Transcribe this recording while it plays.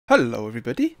Hello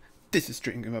everybody, this is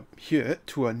Stringham here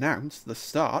to announce the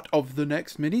start of the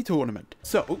next mini tournament.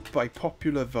 So, by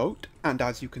popular vote, and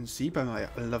as you can see by my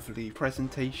lovely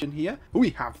presentation here,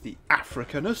 we have the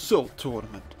African Assault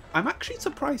Tournament. I'm actually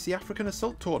surprised the African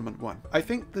Assault Tournament won. I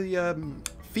think the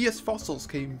Fierce Fossils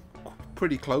came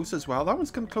pretty close as well. That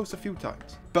one's come close a few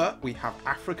times. But we have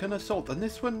African Assault, and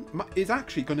this one is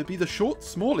actually going to be the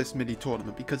smallest mini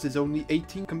tournament because there's only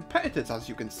 18 competitors, as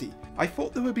you can see. I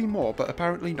thought there would be more, but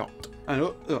apparently not.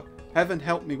 And heaven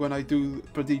help me when I do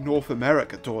for the North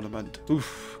America tournament.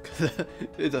 Oof,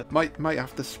 might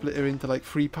have to split her into like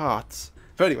 3 parts.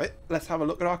 But anyway, let's have a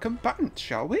look at our combatants,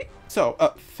 shall we? So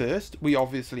up first, we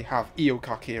obviously have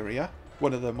Eocarcharia,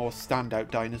 one of the more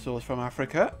standout dinosaurs from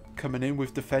Africa, coming in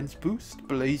with defense boost,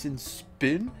 blazing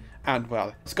spin, and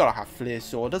well, it's gotta have flare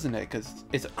sword, doesn't it? Because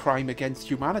it's a crime against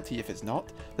humanity if it's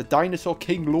not. The Dinosaur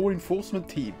King Law Enforcement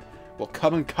Team will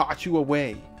come and cart you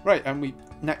away. Right, and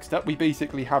next up we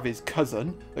basically have his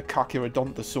cousin, the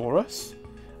Carcharodontosaurus.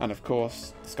 And of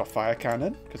course, it's got fire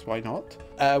cannon, because why not?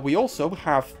 We also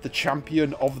have the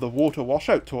champion of the water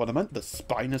washout tournament, the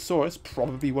Spinosaurus,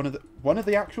 probably one of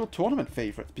the actual tournament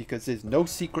favourites, because there's no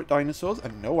secret dinosaurs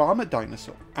and no armoured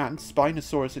dinosaur. And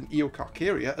Spinosaurus and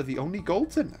Eocarcharia are the only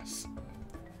golds in this.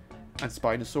 And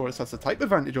Spinosaurus has the type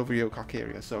advantage over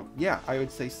Eocarcharia, so yeah, I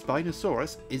would say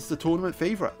Spinosaurus is the tournament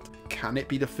favourite. Can it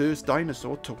be the first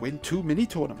dinosaur to win 2 mini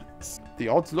tournaments? The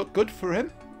odds look good for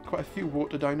him. Quite a few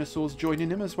water dinosaurs joining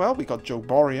him as well. We got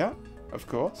Joboria, of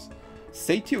course.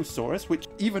 Satiosaurus, which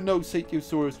even though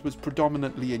Satiosaurus was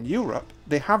predominantly in Europe,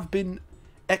 there have been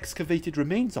excavated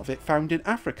remains of it found in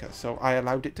Africa, so I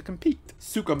allowed it to compete.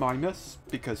 Suchomimus,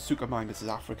 because Suchomimus is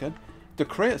African.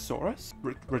 Dicraeosaurus,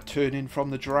 returning from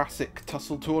the Jurassic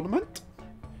Tussle tournament.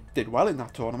 Did well in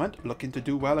that tournament, looking to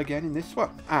do well again in this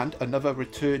one. And another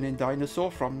returning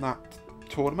dinosaur from that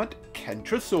tournament,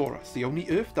 Kentrosaurus, the only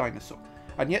Earth dinosaur.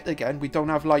 And yet again, we don't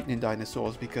have lightning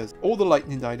dinosaurs because all the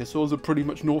lightning dinosaurs are pretty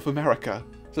much North America.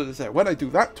 So to say, when I do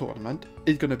that tournament,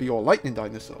 it's going to be all lightning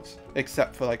dinosaurs,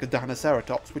 except for like a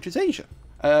Dinoceratops, which is Asian.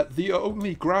 The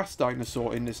only grass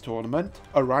dinosaur in this tournament,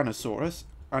 Ouranosaurus,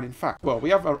 and in fact, well, we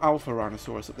have our Alpha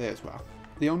Ouranosaurus up there as well.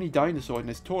 The only dinosaur in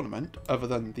this tournament, other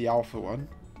than the Alpha one,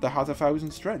 that has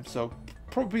 1,000 strength, so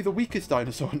probably the weakest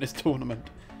dinosaur in this tournament.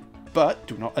 But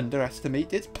do not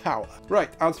underestimate its power.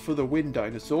 Right, as for the wind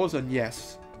dinosaurs, and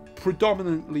yes,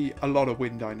 predominantly a lot of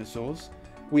wind dinosaurs,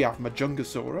 we have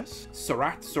Majungasaurus,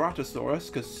 Ceratosaurus,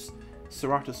 because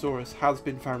Ceratosaurus has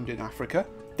been found in Africa,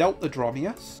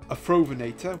 Deltadromius,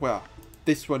 Afrovinator, well,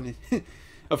 this one,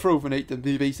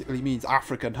 Afrovinator basically means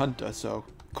African hunter, so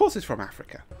of course it's from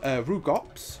Africa.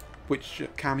 Rugops, which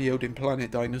cameoed in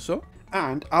Planet Dinosaur.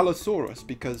 And Allosaurus,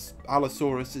 because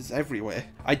Allosaurus is everywhere.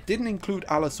 I didn't include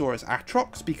Allosaurus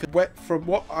atrox because from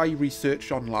what I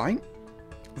researched online,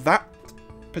 that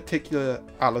particular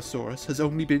Allosaurus has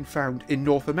only been found in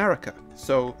North America.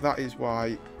 So that is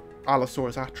why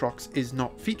Allosaurus atrox is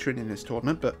not featuring in this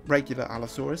tournament, but regular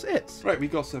Allosaurus is. Right, we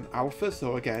got some Alpha,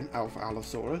 so again, Alpha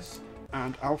Allosaurus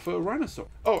and Alpha Ouranosaurus.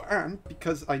 Oh, and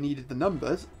because I needed the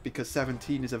numbers, because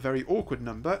 17 is a very awkward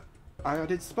number, I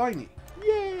added Spiny.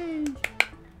 Yay!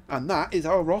 And that is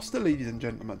our roster, ladies and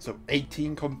gentlemen. So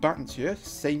 18 combatants here,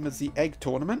 same as the egg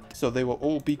tournament. So they will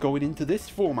all be going into this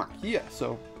format here.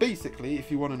 So basically, if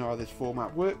you want to know how this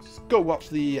format works, go watch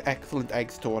the Excellent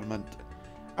Eggs tournament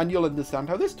and you'll understand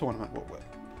how this tournament will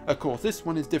work. Of course, this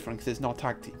one is different because it's not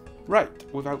tag team.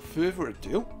 Right, without further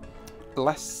ado,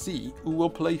 let's see who will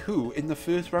play who in the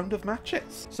first round of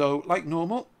matches. So like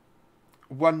normal,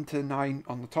 1 to 9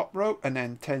 on the top row and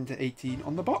then 10 to 18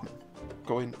 on the bottom,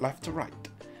 going left to right.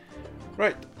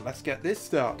 Right, let's get this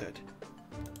started.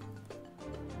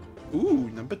 Ooh,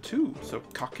 number 2, so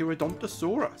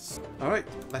Carcharodontosaurus. Alright,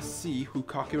 let's see who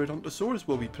Carcharodontosaurus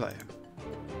will be playing.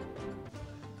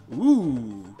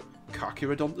 Ooh,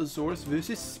 Carcharodontosaurus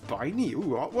versus Spiny.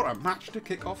 Ooh, what a match to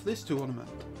kick off this tournament.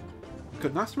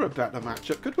 Couldn't ask for a better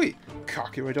matchup, could we?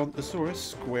 Carcharodontosaurus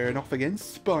squaring off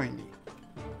against Spiny.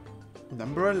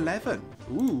 Number 11.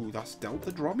 Ooh, that's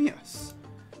Deltadromius.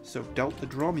 So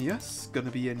Deltadromius going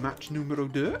to be in match numero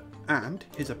 2, and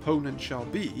his opponent shall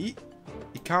be,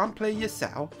 you can't play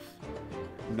yourself,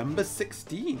 number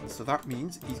 16. So that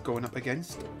means he's going up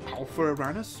against Alpha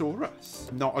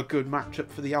Ouranosaurus. Not a good matchup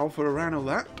for the Alpha Ourano,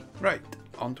 that. Right,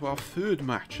 on to our third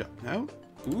matchup now.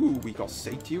 Ooh, we got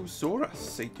Satiosaurus.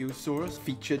 Satiosaurus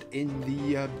featured in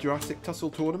the Jurassic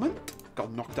Tussle tournament.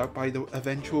 Got knocked out by the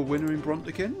eventual winner in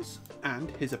Brontikins.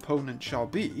 And his opponent shall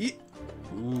be,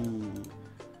 ooh,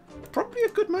 probably a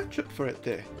good matchup for it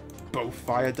there. Both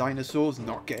fire dinosaurs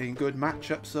not getting good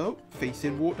matchups though,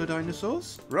 facing water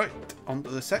dinosaurs. Right, on to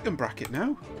the second bracket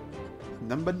now.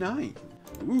 Number 9.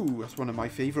 Ooh, that's one of my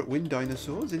favourite wind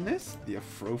dinosaurs in this, the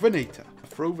Afrovinator.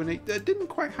 Afrovinator didn't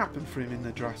quite happen for him in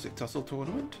the Jurassic Tussle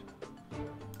tournament.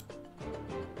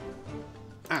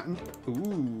 And,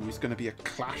 ooh, it's going to be a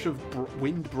clash of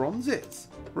wind bronzes.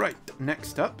 Right,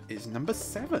 next up is number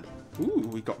 7. Ooh,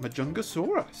 we got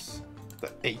Majungasaurus,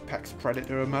 the apex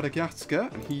predator of Madagascar,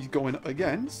 and he's going up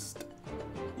against...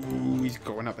 Ooh, he's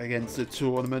going up against the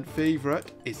tournament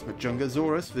favourite. It's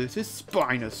Majungasaurus versus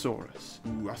Spinosaurus.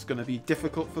 Ooh, that's going to be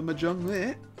difficult for Majung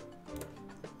there.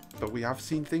 But we have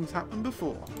seen things happen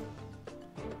before.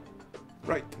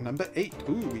 Right, number 8.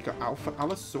 Ooh, we got Alpha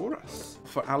Allosaurus.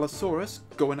 Alpha Allosaurus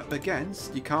going up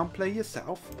against... You can't play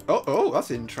yourself. Oh, that's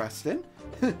interesting.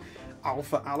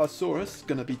 Alpha Allosaurus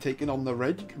going to be taking on the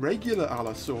regular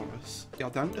Allosaurus.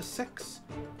 You're down to 6.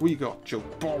 We got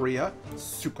Joboria,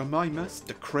 Suchomimus,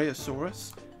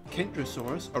 Dicraeosaurus,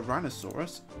 Kentrosaurus,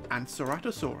 Ouranosaurus, and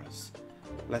Ceratosaurus.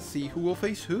 Let's see who will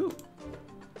face who.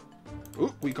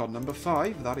 Oh, we got number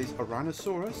 5. That is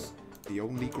Ouranosaurus, the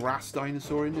only grass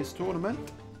dinosaur in this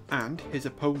tournament. And his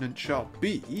opponent shall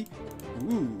be...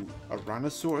 Ooh,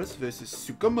 Ouranosaurus versus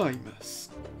Suchomimus.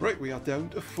 Right, we are down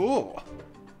to 4.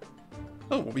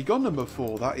 Oh, well, we got number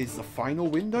 4. That is the final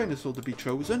wind dinosaur to be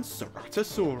chosen,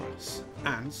 Ceratosaurus.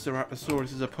 And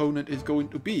Ceratosaurus' opponent is going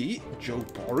to be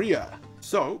Joboria.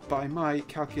 So, by my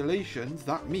calculations,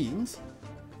 that means,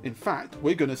 in fact,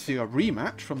 we're going to see a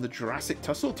rematch from the Jurassic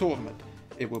Tussle tournament.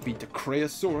 It will be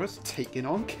Dicraeosaurus taking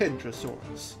on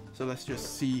Kentrosaurus. So let's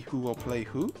just see who will play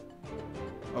who.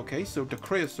 Okay, so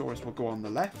Dicraeosaurus will go on the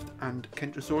left and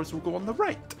Kentrosaurus will go on the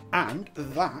right. And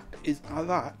that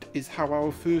is how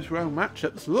our first round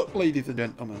matchups look, ladies and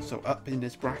gentlemen. So up in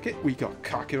this bracket, we got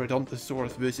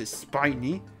Carcharodontosaurus versus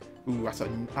Spiny. Ooh,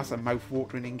 that's a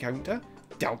mouth-watering encounter.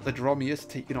 Deltadromeus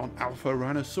taking on Alpha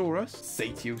Ouranosaurus.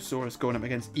 Satiosaurus going up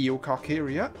against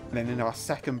Eocarcharia. And then in our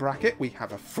second bracket, we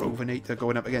have a Afrovinator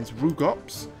going up against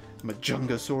Rugops.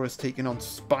 Majungasaurus taking on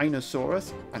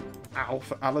Spinosaurus, and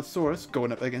Alpha Allosaurus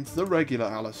going up against the regular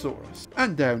Allosaurus.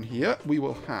 And down here we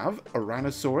will have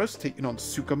Ouranosaurus taking on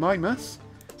Suchomimus,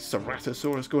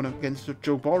 Ceratosaurus going up against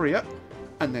Joboria,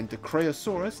 and then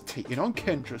Dicraeosaurus taking on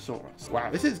Kentrosaurus. Wow,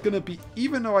 this is going to be,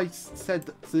 even though I said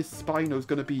that this Spino is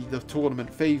going to be the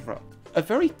tournament favourite, a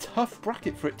very tough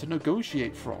bracket for it to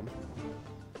negotiate from.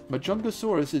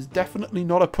 Majungasaurus is definitely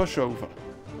not a pushover.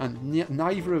 And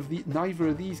neither of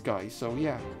these guys, so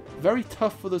yeah. Very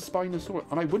tough for the Spinosaurus,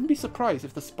 and I wouldn't be surprised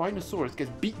if the Spinosaurus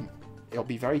gets beaten. It'll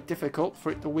be very difficult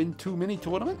for it to win 2 mini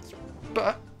tournaments,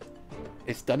 but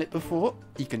it's done it before,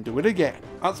 he can do it again.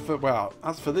 As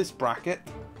for this bracket,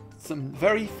 some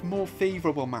very more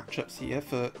favourable matchups here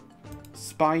for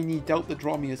Spiny,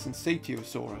 Deltadromeus and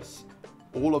Satiosaurus,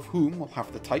 all of whom will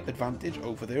have the type advantage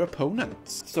over their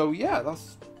opponents. So yeah,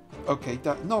 that's... Okay,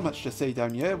 not much to say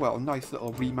down here. Well, nice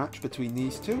little rematch between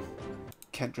these two.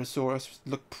 Kentrosaurus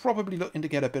probably looking to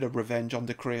get a bit of revenge on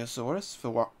Dicraeosaurus for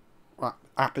what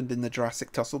happened in the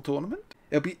Jurassic Tussle tournament.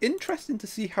 It'll be interesting to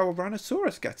see how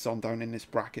Ouranosaurus gets on down in this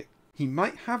bracket. He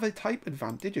might have a type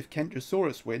advantage if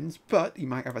Kentrosaurus wins, but he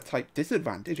might have a type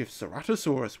disadvantage if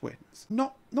Ceratosaurus wins.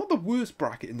 Not the worst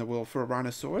bracket in the world for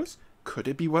Ouranosaurus. Could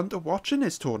it be one to watch in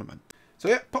this tournament? So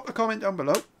yeah, pop a comment down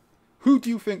below. Who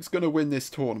do you think's going to win this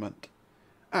tournament?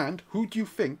 And who do you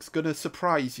think's going to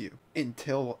surprise you?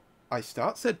 Until I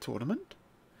start said tournament,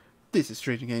 this is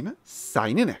Strange Gamer,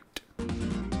 signing out.